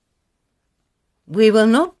We will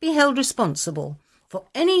not be held responsible for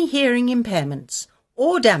any hearing impairments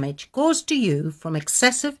or damage caused to you from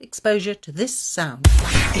excessive exposure to this sound.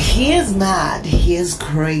 He is mad. He is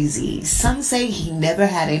crazy. Some say he never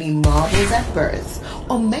had any marbles at birth.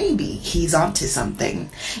 Or maybe he's onto something.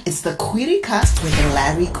 It's the Kwiricast with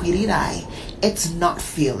Larry Kwirirayi. It's not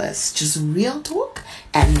fearless, just real talk.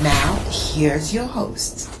 And now, here's your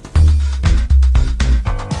host.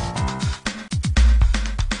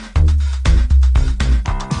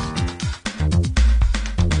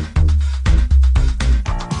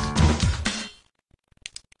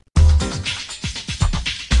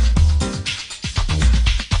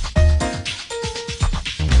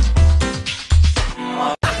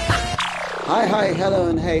 Hi, hello,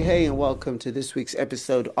 and hey, and welcome to this week's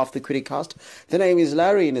episode of the Kwiricast. The name is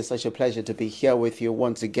Larry, and it's such a pleasure to be here with you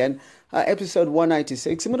once again. Episode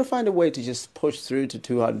 196. I'm going to find a way to just push through to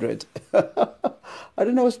 200. I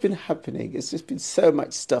don't know what's been happening. It's just been so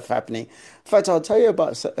much stuff happening. In fact, I'll tell you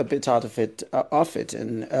about a bit out of it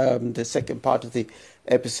in the second part of the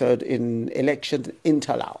episode in election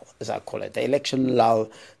interlull, as I call it, the election lull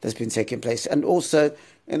that's been taking place. And also,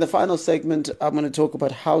 in the final segment, I'm going to talk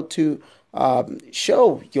about how to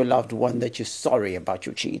show your loved one that you're sorry about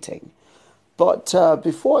your cheating. But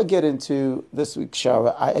before I get into this week's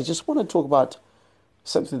show, I just want to talk about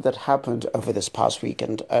something that happened over this past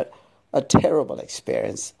weekend. A terrible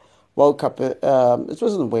experience. Woke up, it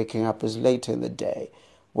wasn't waking up, it was later in the day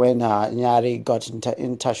when Nyari got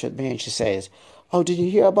in touch with me and she says, "Oh, did you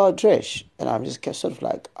hear about Trish?" And I'm just sort of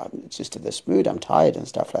like, I'm just in this mood, I'm tired and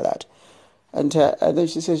stuff like that. And then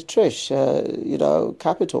she says, "Trish,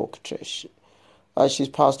 Capitalk Trish, she's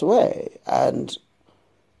passed away." And,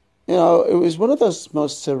 it was one of those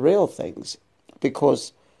most surreal things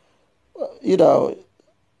because,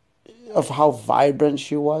 of how vibrant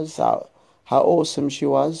she was, how awesome she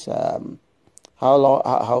was,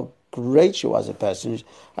 how great she was as a person.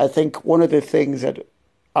 I think one of the things that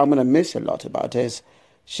I'm going to miss a lot about is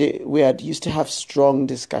we used to have strong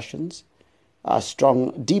discussions.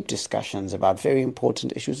 Strong, deep discussions about very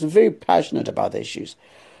important issues and very passionate about the issues.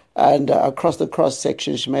 And across the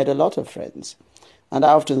cross-section, she made a lot of friends. And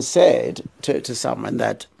I often said to someone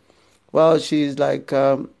that, well, she's like,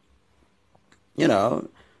 what's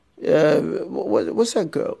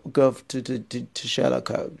that girl to Sherlock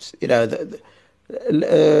Holmes?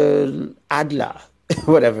 Adler,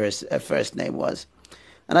 whatever his first name was.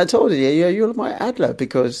 And I told her, yeah, you're my Adler,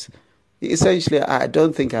 because essentially I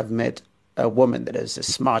don't think I've met a woman that is as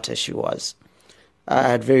smart as she was,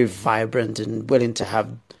 very vibrant and willing to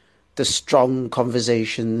have the strong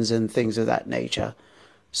conversations and things of that nature.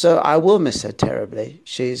 So I will miss her terribly.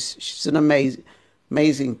 She's an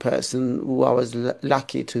amazing person who I was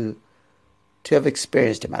lucky to have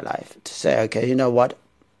experienced in my life. To say, okay, you know what,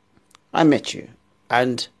 I met you,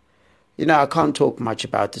 and I can't talk much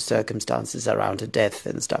about the circumstances around her death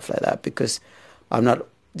and stuff like that because I'm not.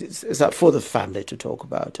 It's not for the family to talk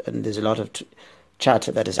about, and there's a lot of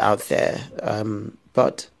chatter that is out there.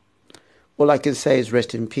 But all I can say is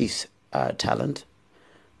rest in peace, Talent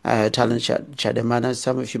Chademana.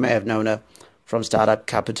 Some of you may have known her from Startup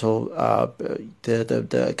Capital,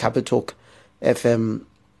 the Capitalk FM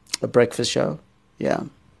breakfast show. Yeah,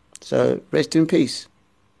 so rest in peace.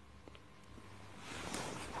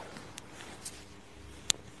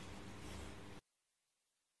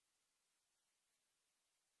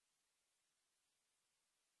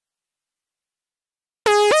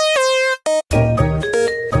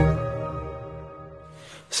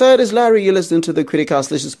 So it is Larry, you're listening to the Kwiricast.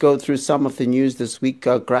 Let's just go through some of the news this week.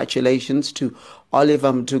 Congratulations to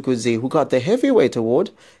Oliver Mtukudzi, who got the Heavyweight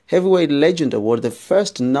Legend Award, the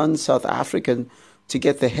first non-South African to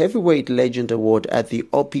get the Heavyweight Legend Award at the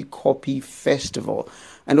Oppikoppi Festival.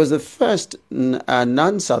 And was the first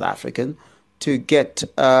non-South African to get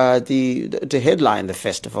to headline the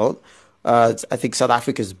festival. I think South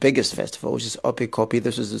Africa's biggest festival, which is Oppikoppi.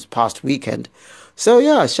 This was this past weekend. So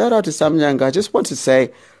yeah, shout out to Samnyanga. I just want to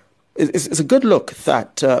say it's a good look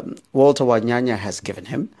that Walter Wanyanya has given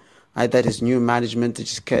him. That his new management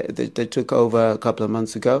that took over a couple of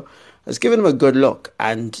months ago has given him a good look.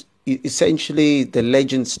 And essentially the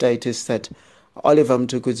legend status that Oliver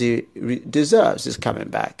Mtukudzi deserves is coming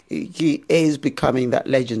back. He is becoming that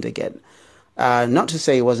legend again. Not to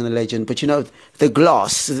say he wasn't a legend, but the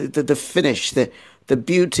gloss, the finish, the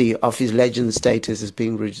beauty of his legend status is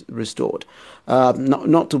being restored.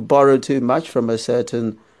 Not to borrow too much from a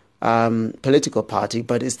certain political party,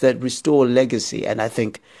 but it's that restore legacy. And I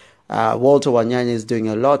think Walter Wanyanya is doing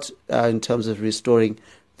a lot in terms of restoring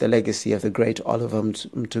the legacy of the great Oliver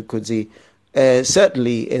Mtukudzi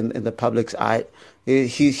certainly in the public's eye.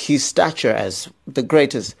 His stature as the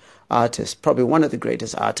greatest artist, probably one of the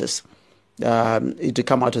greatest artists, to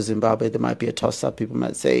come out of Zimbabwe, there might be a toss-up. People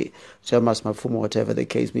might say Thomas Mafumo, whatever the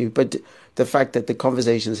case may be. But the fact that the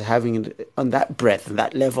conversations having on that breadth and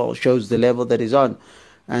that level shows the level that he's on.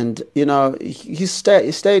 And, his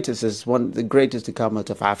status as one of the greatest to come out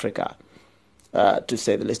of Africa, to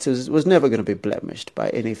say the least, was never going to be blemished by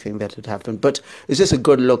anything that had happened. But it's just a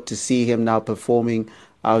good look to see him now performing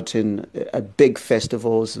out at big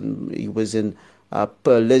festivals. And he was in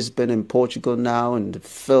Lisbon in Portugal now, and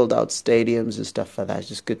filled out stadiums and stuff like that. It's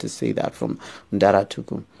just good to see that from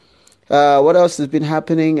Ndaratuku. What else has been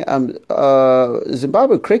happening?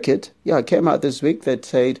 Zimbabwe cricket, came out this week that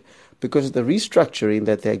said because of the restructuring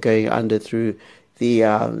that they're going under through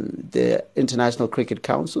the International Cricket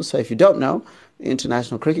Council. So if you don't know, the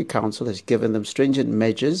International Cricket Council has given them stringent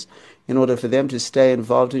measures in order for them to stay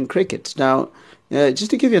involved in cricket. Now, just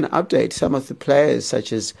to give you an update, some of the players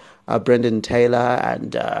such as Brendan Taylor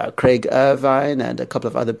and Craig Irvine and a couple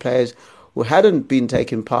of other players who hadn't been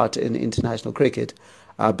taking part in international cricket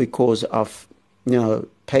because of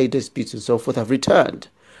pay disputes and so forth have returned.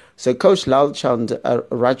 So Coach Lalchand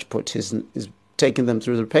Rajput is taking them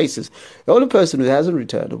through the paces. The only person who hasn't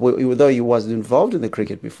returned, although he wasn't involved in the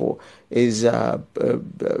cricket before, is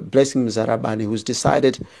Blessing Mzarabani, who's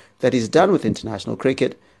decided that he's done with international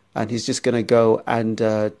cricket and he's just going to go and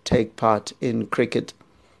take part in cricket,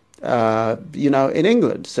 in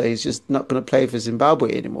England. So he's just not going to play for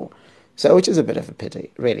Zimbabwe anymore. So, which is a bit of a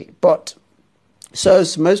pity, really. But so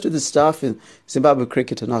most of the staff in Zimbabwe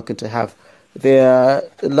cricket are not going to have their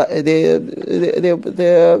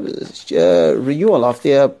renewal of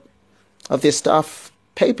their staff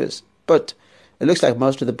papers, but it looks like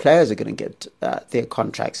most of the players are going to get their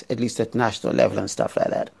contracts, at least at national level and stuff like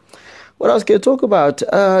that. What else can I talk about?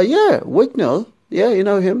 Wicknell, you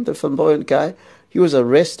know him, the flamboyant guy. He was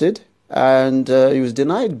arrested and he was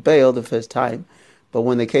denied bail the first time, but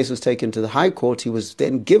when the case was taken to the High Court, he was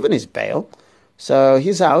then given his bail. So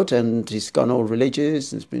he's out and he's gone all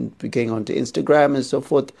religious and has been going onto Instagram and so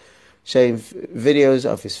forth, showing videos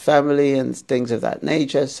of his family and things of that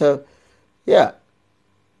nature. So, it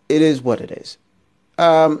is what it is.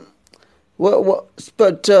 I'm going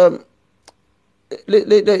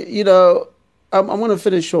to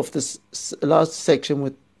finish off this last section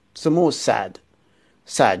with some more sad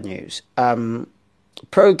news.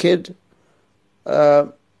 Pro Kid,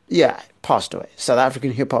 passed away. South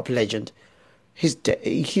African hip hop legend.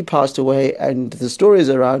 He passed away, and the stories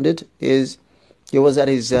around it is he was at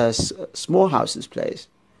his Small House's place.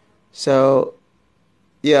 So,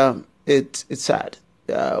 it's sad.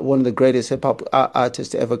 One of the greatest hip hop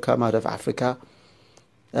artists to ever come out of Africa.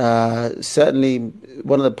 Certainly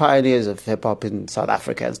one of the pioneers of hip hop in South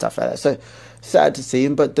Africa and stuff like that. So sad to see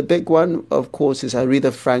him. But the big one, of course, is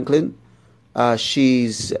Aretha Franklin.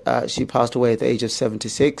 She passed away at the age of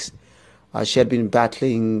 76. She had been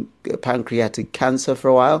battling pancreatic cancer for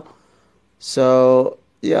a while. So,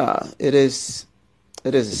 it's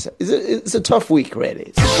a tough week,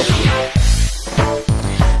 really.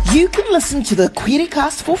 You can listen to the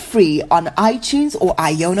Kwiricast for free on iTunes or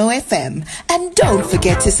Iono FM. And don't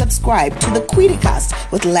forget to subscribe to the Kwiricast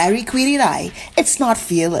with Larry Kwirirayi. It's not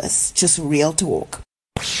fearless, just real talk.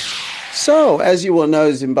 So, as you will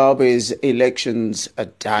know, Zimbabwe's elections are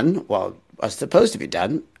done. Well, are supposed to be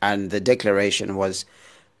done, and the declaration was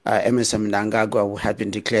Emerson Mnangagwa, who had been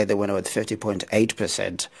declared the winner with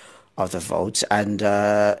 50.8% of the votes, and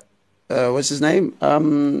what's his name?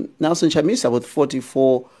 Nelson Chamisa with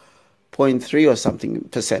 44.3 or something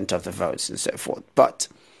percent of the votes and so forth. But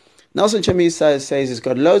Nelson Chamisa says he's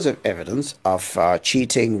got loads of evidence of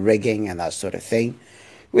cheating, rigging, and that sort of thing,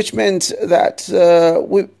 which meant that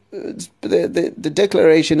the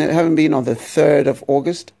declaration having been on the 3rd of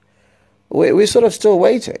August, we're sort of still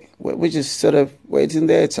waiting. We're just sort of waiting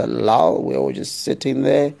there. It's a lull. We're all just sitting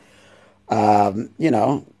there.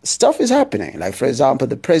 Stuff is happening. Like, for example,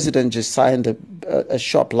 the president just signed a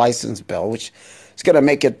shop license bill, which is going to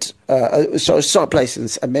make it a shop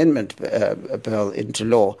license amendment bill into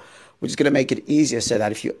law, which is going to make it easier so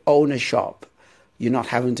that if you own a shop, you're not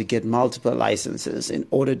having to get multiple licenses in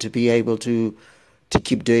order to be able to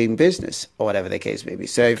keep doing business or whatever the case may be.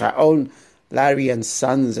 So if I own Larry and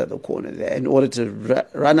Sons at the corner there, in order to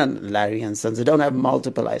run on Larry and Sons, I don't have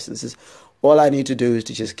multiple licenses. All I need to do is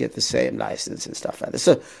to just get the same license and stuff like that.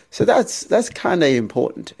 So that's kind of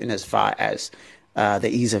important in as far as the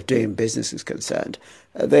ease of doing business is concerned.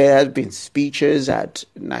 There have been speeches at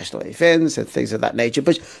national events and things of that nature,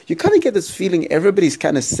 but you kind of get this feeling everybody's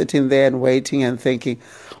kind of sitting there and waiting and thinking,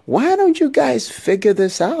 why don't you guys figure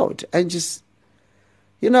this out? And just,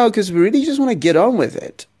 because we really just want to get on with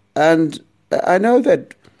it. And I know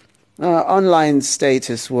that online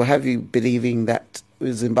status will have you believing that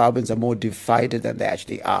Zimbabweans are more divided than they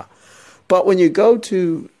actually are. But when you go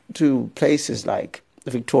to places like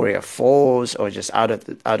Victoria Falls or just out of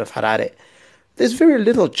Harare, there's very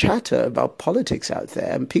little chatter about politics out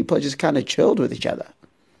there, and people are just kind of chilled with each other.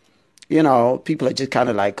 People are just kind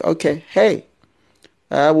of like, okay, hey,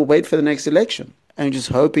 we'll wait for the next election, and just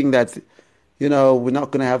hoping that, we're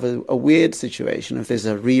not going to have a weird situation if there's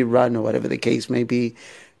a rerun or whatever the case may be,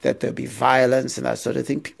 that there'll be violence and that sort of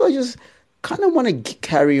thing. People just kind of want to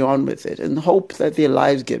carry on with it and hope that their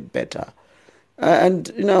lives get better. I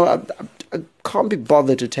can't be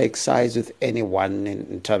bothered to take sides with anyone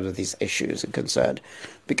in terms of these issues and concerned,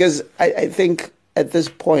 because I think at this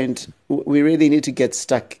point we really need to get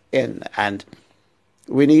stuck in, and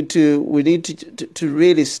we need to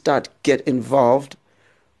really get involved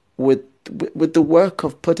with the work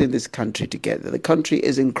of putting this country together. The country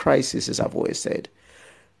is in crisis, as I've always said.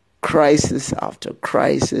 Crisis after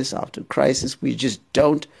crisis after crisis. We just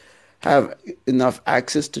don't have enough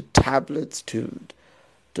access to tablets,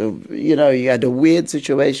 you had a weird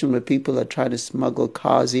situation where people are trying to smuggle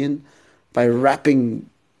cars in by wrapping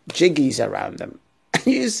jiggies around them. And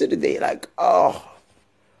you're sitting there like, oh,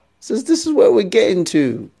 this is where we're getting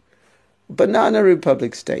to. Banana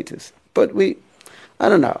Republic status. But I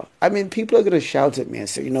don't know. I mean, people are going to shout at me and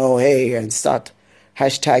say, hey, and start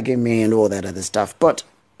hashtagging me and all that other stuff. But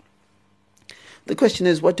the question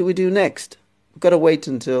is, what do we do next? We've got to wait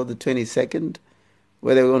until the 22nd,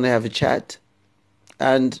 where they're going to have a chat.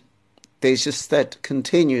 And there's just that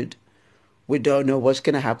continued, we don't know what's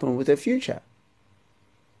going to happen with their future.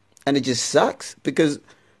 And it just sucks, because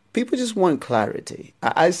people just want clarity.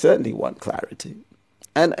 I certainly want clarity.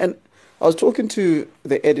 And I was talking to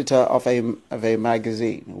the editor of a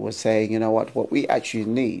magazine who was saying, what we actually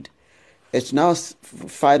need is now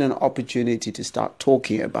find an opportunity to start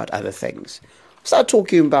talking about other things. Start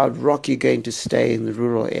talking about Rocky going to stay in the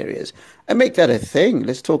rural areas and make that a thing.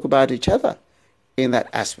 Let's talk about each other in that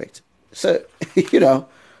aspect. So,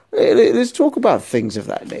 let's talk about things of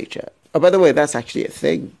that nature. Oh, by the way, that's actually a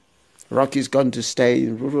thing. Rocky's gone to stay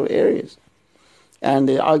in rural areas. And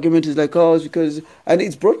the argument is like, it's because, and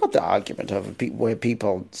it's brought up the argument of where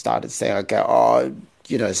people started saying, okay,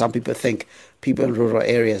 some people think people in rural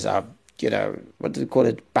areas are, what do they call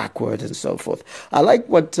it, backward and so forth. I like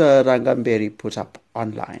what Rangamberi put up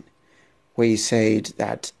online, where he said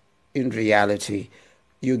that in reality,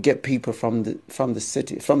 you get people from the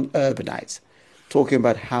city, from urbanites, talking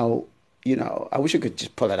about how, I wish I could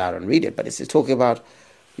just pull it out and read it, but it's talking about,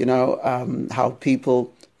 how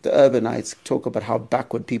people, the urbanites, talk about how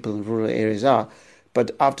backward people in rural areas are.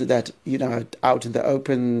 But after that, out in the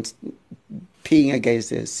open, peeing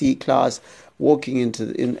against their C-class, walking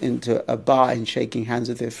into a bar and shaking hands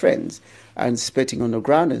with their friends and spitting on the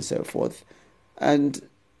ground and so forth. And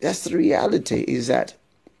that's the reality, is that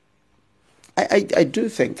I do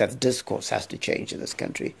think that the discourse has to change in this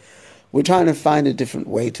country. We're trying to find a different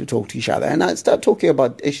way to talk to each other. And I start talking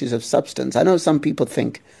about issues of substance. I know some people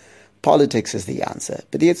think politics is the answer,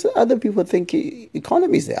 but other people think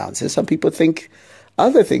economy is the answer. Some people think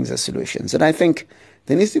other things are solutions. And I think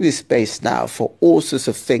there needs to be space now for all sorts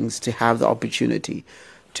of things to have the opportunity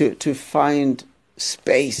to find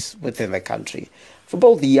space within the country for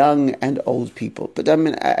both young and old people. But I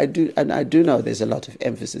mean, I do know there's a lot of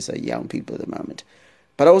emphasis on young people at the moment.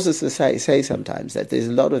 But I also say sometimes that there's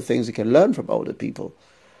a lot of things we can learn from older people.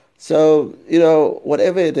 So,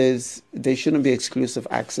 whatever it is, there shouldn't be exclusive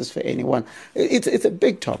access for anyone. It's a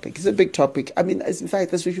big topic. It's a big topic. I mean, in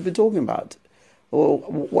fact, that's what we should be talking about. Or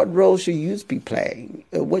what role should youth be playing?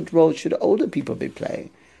 What role should older people be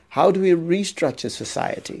playing? How do we restructure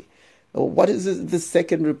society? Or what is the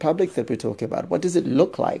second republic that we're talking about? What does it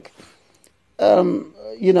look like?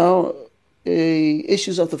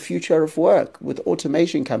 Issues of the future of work with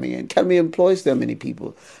automation coming in. Can we employ so many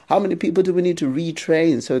people? How many people do we need to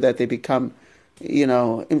retrain so that they become,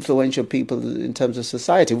 influential people in terms of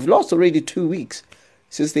society? We've lost already 2 weeks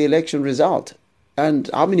since the election result. And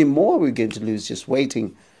how many more are we going to lose just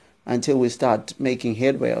waiting until we start making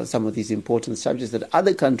headway on some of these important subjects that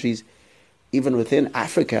other countries, even within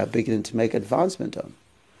Africa, are beginning to make advancement on?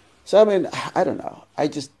 So, I mean, I don't know.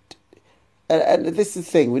 And this is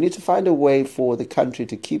the thing. We need to find a way for the country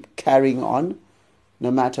to keep carrying on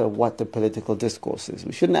no matter what the political discourse is.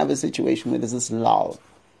 We shouldn't have a situation where there's this lull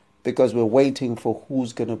because we're waiting for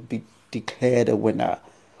who's going to be declared a winner.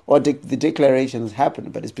 Or the declaration has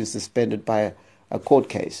happened, but it's been suspended by a court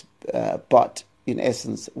case. But in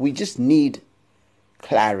essence, we just need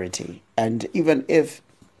clarity. And even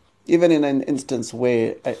in an instance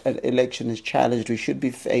where an election is challenged, we should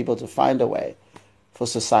be able to find a way for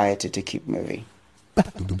society to keep moving.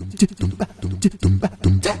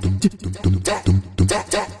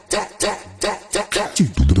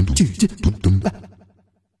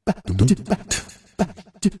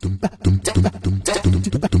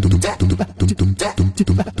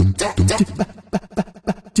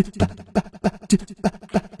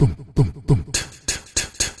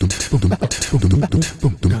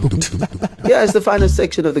 Yeah, it's the final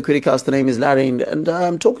section of the Criticast. The name is Larry, and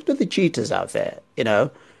I'm talking to the cheaters out there,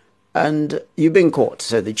 and you've been caught.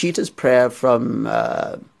 So the cheater's prayer from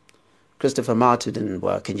Christopher Martin didn't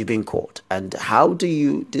work, and you've been caught. And how do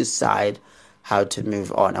you decide how to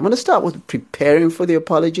move on? I'm going to start with preparing for the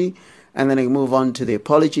apology, and then I move on to the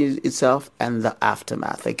apology itself and the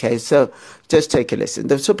aftermath. Okay, so just take a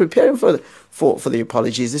listen. So preparing for the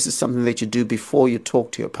apologies, this is something that you do before you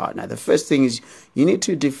talk to your partner. The first thing is you need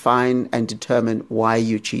to define and determine why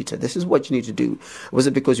you cheated. This is what you need to do. Was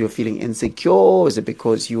it because you were feeling insecure? Was it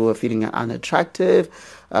because you were feeling unattractive?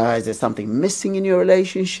 Is there something missing in your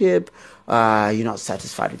relationship? You're not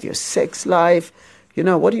satisfied with your sex life?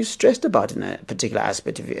 What are you stressed about in a particular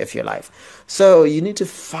aspect of your life? So you need to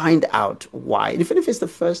find out why. And even if it's the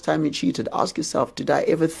first time you cheated, ask yourself, did I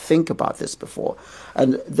ever think about this before?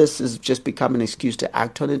 And this has just become an excuse to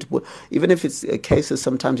act on it. Even if it's a case of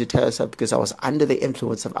sometimes you tell yourself, because I was under the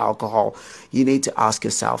influence of alcohol, you need to ask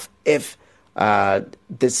yourself if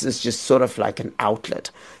this is just sort of like an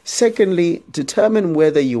outlet. Secondly, determine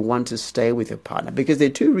whether you want to stay with your partner, because there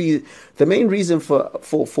are the main reason for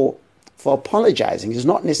apologizing is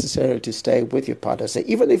not necessarily to stay with your partner. So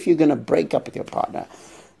even if you're going to break up with your partner,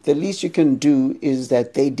 the least you can do is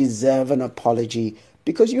that they deserve an apology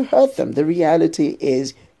because you hurt them. The reality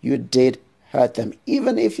is you did hurt them.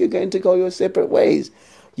 Even if you're going to go your separate ways,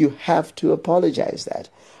 you have to apologize that.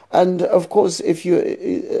 And of course, if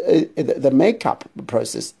the makeup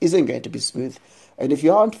process isn't going to be smooth, and if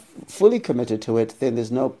you aren't fully committed to it, then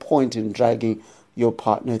there's no point in dragging your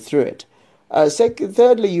partner through it.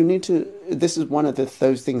 Thirdly, you need to, this is one of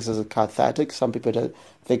those things as a cathartic. Some people don't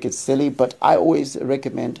think it's silly, but I always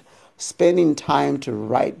recommend spending time to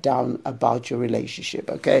write down about your relationship,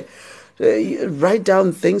 okay? Write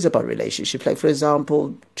down things about relationship. Like, for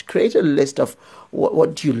example, create a list of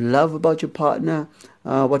what you love about your partner,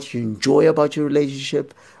 what you enjoy about your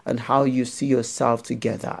relationship, and how you see yourself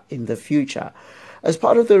together in the future. As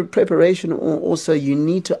part of the preparation, also, you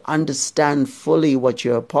need to understand fully what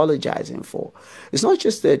you're apologizing for. It's not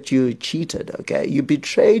just that you cheated, okay? You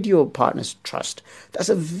betrayed your partner's trust. That's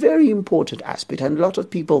a very important aspect, and a lot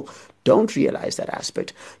of people don't realize that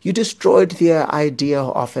aspect. You destroyed their idea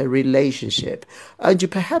of a relationship, and you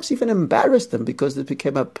perhaps even embarrassed them because it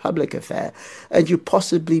became a public affair, and you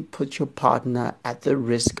possibly put your partner at the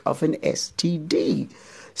risk of an STD.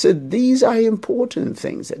 So these are important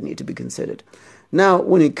things that need to be considered. Now,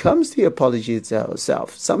 when it comes to the apology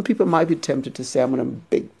itself, some people might be tempted to say, I'm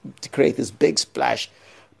going to create this big splash,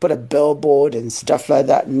 put a billboard and stuff like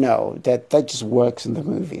that. No, that just works in the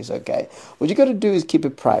movies, okay? What you got to do is keep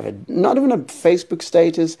it private. Not even a Facebook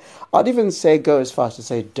status. I'd even go as far as to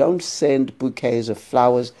say, don't send bouquets of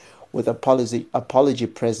flowers with apology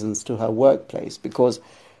presents to her workplace, because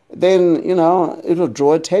then, it'll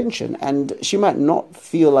draw attention, and she might not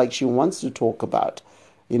feel like she wants to talk about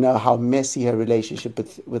how messy her relationship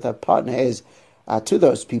with her partner is to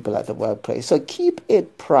those people at the workplace. So keep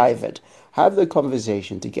it private. Have the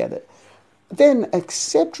conversation together. Then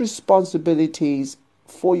accept responsibilities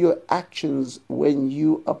for your actions when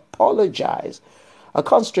you apologize. I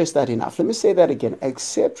can't stress that enough. Let me say that again.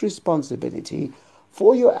 Accept responsibility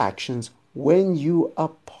for your actions when you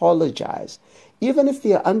apologize. Even if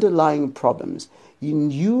there are underlying problems,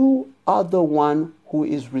 you are the one who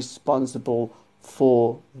is responsible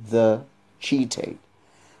for the cheating.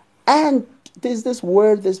 And there's this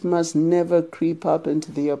word that must never creep up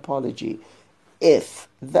into the apology. If.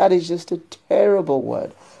 That is just a terrible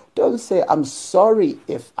word. Don't say, I'm sorry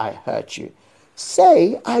if I hurt you.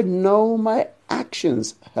 Say, I know my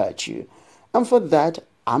actions hurt you. And for that,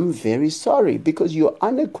 I'm very sorry, because you're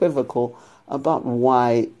unequivocal about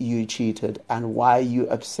why you cheated and why you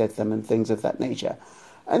upset them and things of that nature.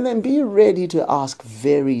 And then be ready to ask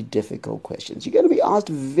very difficult questions. You're going to be asked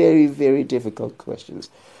very, very difficult questions.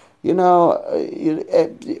 What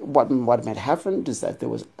might happen is that there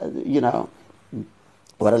was,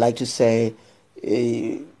 what I like to say,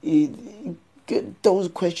 those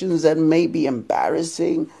questions that may be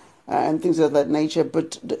embarrassing and things of that nature.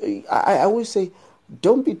 But I always say,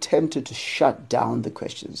 don't be tempted to shut down the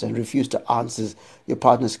questions and refuse to answer your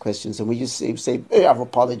partner's questions. And when you say hey, I've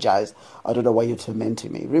apologized, I don't know why you're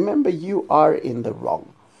tormenting me. Remember, you are in the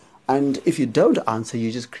wrong. And if you don't answer, you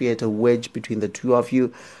just create a wedge between the two of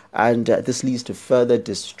you. And this leads to further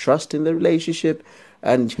distrust in the relationship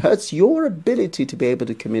and hurts your ability to be able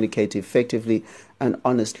to communicate effectively and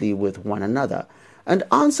honestly with one another. And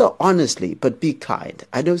answer honestly, but be kind.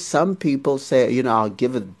 I know some people say, I'll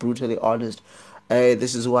give it brutally honest. Hey,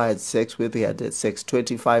 this is why I had sex with you. I did sex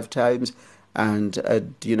 25 times. And,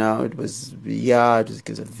 it was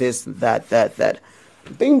because of this, that.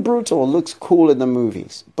 Being brutal looks cool in the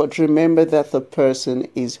movies. But remember that the person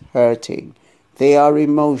is hurting. They are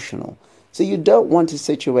emotional. So you don't want a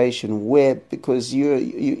situation where, because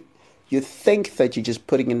you think that you're just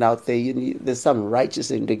putting it out there, there's some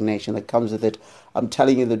righteous indignation that comes with it. I'm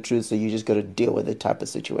telling you the truth, so you just got to deal with the type of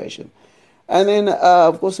situation. And then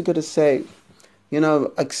I've also got to say,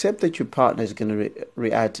 accept that your partner is going to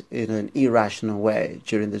react in an irrational way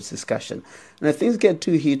during this discussion. And if things get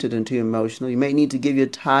too heated and too emotional, you may need to give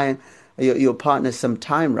your partner some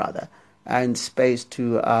time rather, and space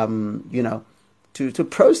to, to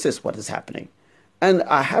process what is happening. And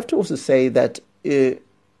I have to also say that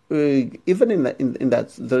even in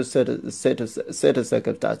those set of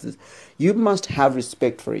circumstances, you must have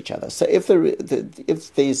respect for each other. So if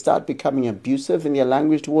they start becoming abusive in their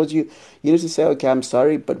language towards you, you need to say, okay, I'm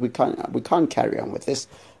sorry, but we can't carry on with this.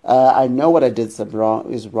 I know what I did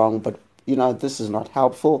is wrong, but this is not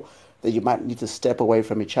helpful. That you might need to step away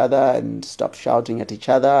from each other and stop shouting at each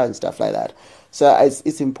other and stuff like that. So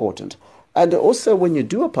it's important. And also, when you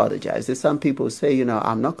do apologize, there's some people who say,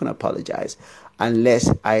 I'm not going to apologize unless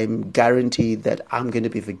I'm guaranteed that I'm going to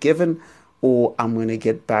be forgiven or I'm going to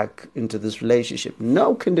get back into this relationship.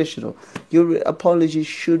 No conditional. Your apology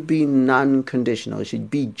should be non-conditional. It should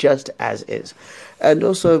be just as is. And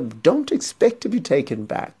also, don't expect to be taken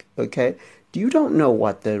back, okay? You don't know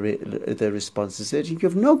what the response is. You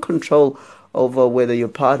have no control over whether your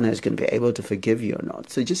partner is going to be able to forgive you or not.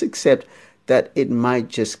 So just accept that it might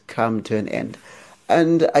just come to an end.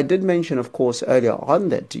 And I did mention, of course, earlier on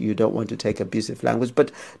that you don't want to take abusive language, but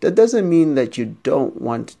that doesn't mean that you don't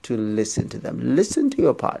want to listen to them. Listen to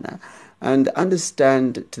your partner and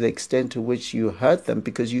understand to the extent to which you hurt them,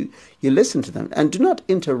 because you listen to them, and do not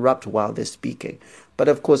interrupt while they're speaking. But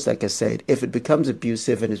of course, like I said, if it becomes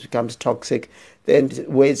abusive and it becomes toxic, then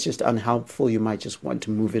where it's just unhelpful, you might just want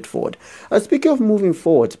to move it forward. Speaking of moving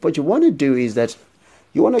forward, what you want to do is that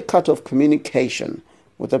you want to cut off communication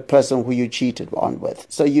with the person who you cheated on with.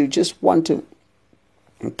 So you just want to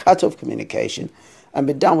cut off communication and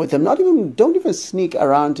be done with them. Don't even sneak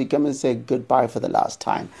around to come and say goodbye for the last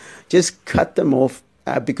time. Just cut them off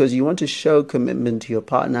because you want to show commitment to your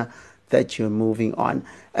partner that you're moving on.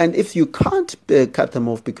 And if you can't cut them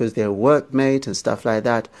off because they're a workmate and stuff like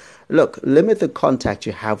that, look, limit the contact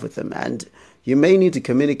you have with them. And you may need to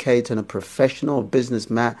communicate in a professional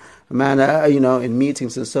business manner, in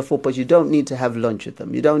meetings and so forth, but you don't need to have lunch with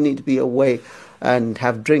them. You don't need to be away and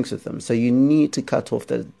have drinks with them. So you need to cut off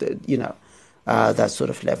that sort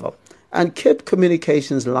of level. And keep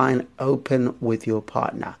communications line open with your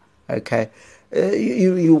partner, okay?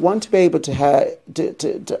 You want to be able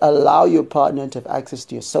to allow your partner to have access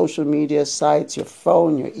to your social media sites, your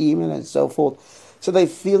phone, your email, and so forth, so they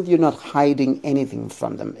feel you're not hiding anything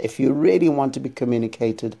from them. If you really want to be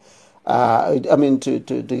communicated,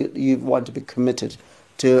 you want to be committed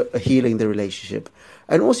to healing the relationship.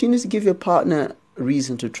 And also, you need to give your partner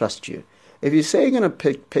reason to trust you. If you say you're going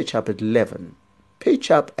to pitch up at 11,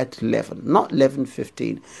 pitch up at 11, not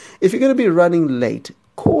 11:15. If you're going to be running late,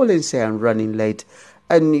 call and say I'm running late,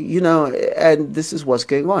 and and this is what's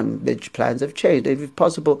going on. The plans have changed. If it's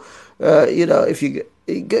possible, if you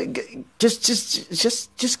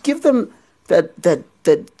just give them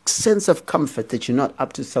that sense of comfort that you're not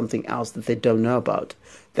up to something else that they don't know about.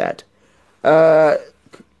 That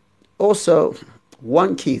also,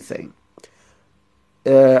 one key thing,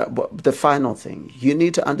 the final thing, you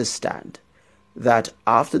need to understand that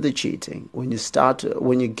after the cheating,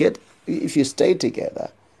 if you stay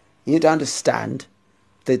together, you need to understand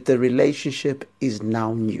that the relationship is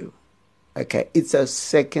now new. Okay, it's a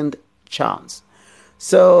second chance.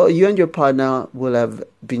 So you and your partner will have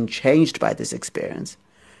been changed by this experience,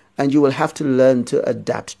 and you will have to learn to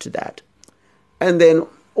adapt to that. And then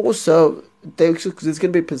also, there's going to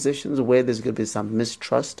be positions where there's going to be some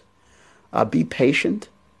mistrust. Be patient,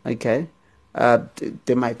 okay?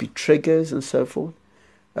 There might be triggers and so forth.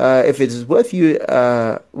 If it is worth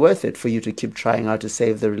it for you to keep trying out to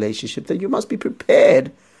save the relationship, then you must be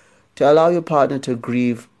prepared to allow your partner to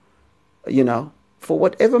grieve, for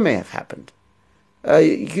whatever may have happened.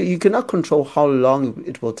 You cannot control how long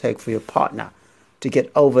it will take for your partner to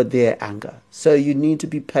get over their anger. So you need to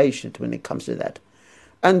be patient when it comes to that.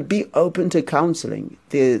 And be open to counseling.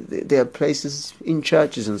 There are places in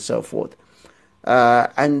churches and so forth.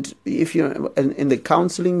 And if you're in the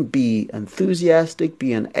counseling, be enthusiastic,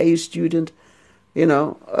 be an A student,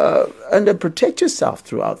 and protect yourself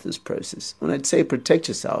throughout this process. When I say protect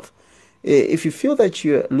yourself, if you feel that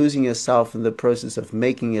you're losing yourself in the process of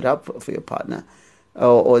making it up for your partner,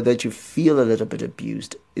 or that you feel a little bit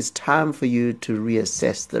abused, it's time for you to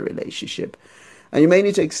reassess the relationship. And you may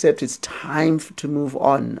need to accept it's time to move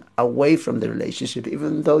on away from the relationship,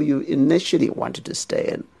 even though you initially wanted to stay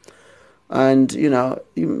in. And,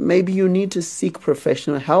 maybe you need to seek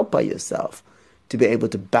professional help by yourself to be able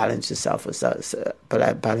to balance yourself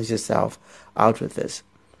out with this.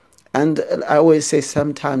 And I always say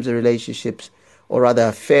sometimes the relationships, or rather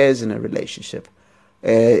affairs in a relationship,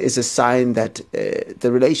 is a sign that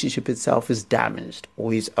the relationship itself is damaged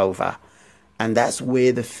or is over. And that's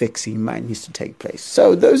where the fixing might need to take place.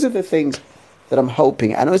 So those are the things that I'm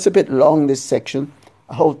hoping. I know it's a bit long, this section,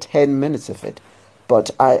 a whole 10 minutes of it.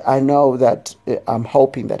 But I know that I'm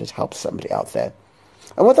hoping that it helps somebody out there.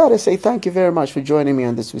 And with that, I say thank you very much for joining me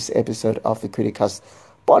on this week's episode of the Criticast.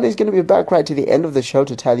 Bonnie is going to be back right to the end of the show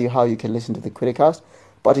to tell you how you can listen to the Criticast.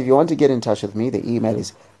 But if you want to get in touch with me, the email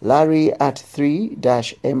is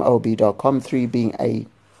larry@3-mob.com, 3 being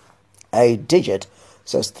a digit.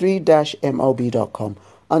 So it's 3-mob.com.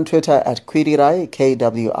 On Twitter at Kwirirayi,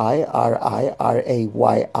 Kwirirayi.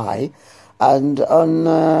 And on,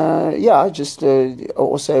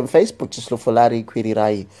 also on Facebook, just look for Larry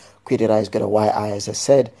Kwirirayi. Kwirirayi's got a Y-I, as I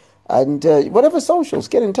said. And whatever socials,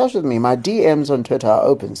 get in touch with me. My DMs on Twitter are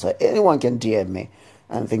open, so anyone can DM me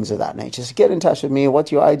and things of that nature. So get in touch with me.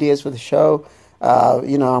 What's your ideas for the show? I'm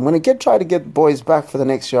going to try to get the boys back for the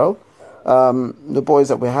next show. The boys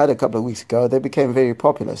that we had a couple of weeks ago, they became very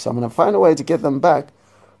popular. So I'm going to find a way to get them back.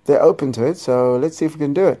 They're open to it, so let's see if we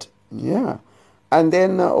can do it. Yeah. And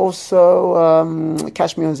then also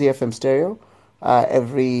catch me on ZFM Stereo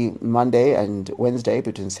every Monday and Wednesday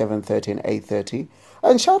between 7:30 and 8:30.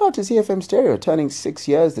 And shout out to ZFM Stereo, turning 6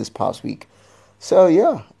 years this past week. So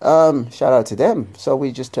yeah, shout out to them. So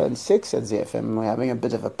we just turned 6 at ZFM. We're having a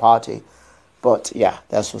bit of a party. But yeah,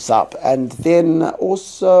 that's what's up. And then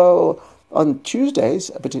also on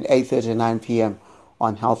Tuesdays between 8:30 and 9 p.m.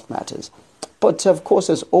 on Health Matters. But of course,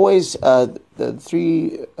 as always, the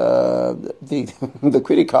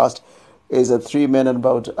Criticast is a 3 men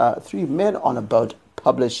on a boat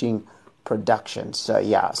publishing production. So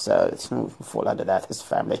yeah, so it's fall under that as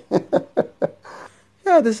family.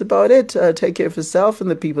 Yeah, that's about it. Take care of yourself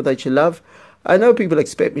and the people that you love. I know people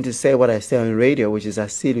expect me to say what I say on radio, which is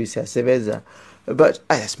 "Asilu Siasebeza," but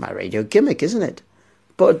that's my radio gimmick, isn't it?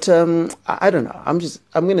 But I don't know. I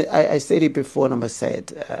said it before, and I'm gonna say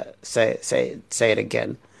it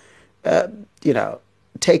again.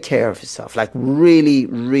 Take care of yourself. Like really,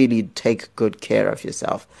 really take good care of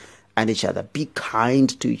yourself and each other. Be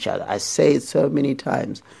kind to each other. I say it so many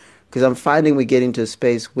times because I'm finding we get into a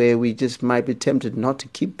space where we just might be tempted not to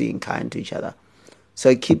keep being kind to each other.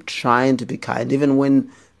 So keep trying to be kind, even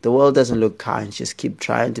when the world doesn't look kind. Just keep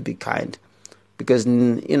trying to be kind, because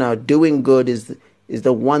doing good is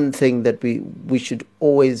the one thing that we should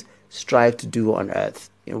always strive to do on earth,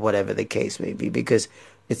 whatever the case may be, because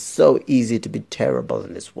it's so easy to be terrible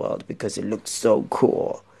in this world because it looks so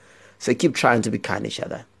cool. So keep trying to be kind to each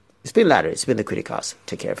other. It's been Larry. It's been the Criticast.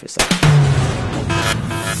 Take care of yourself.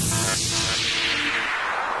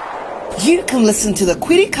 You can listen to the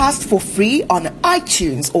Criticast for free on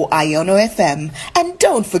iTunes or Iono FM. And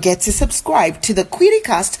don't forget to subscribe to the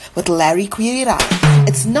Criticast with Larry Kwirirayi.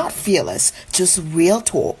 It's not fearless, just real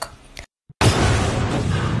talk.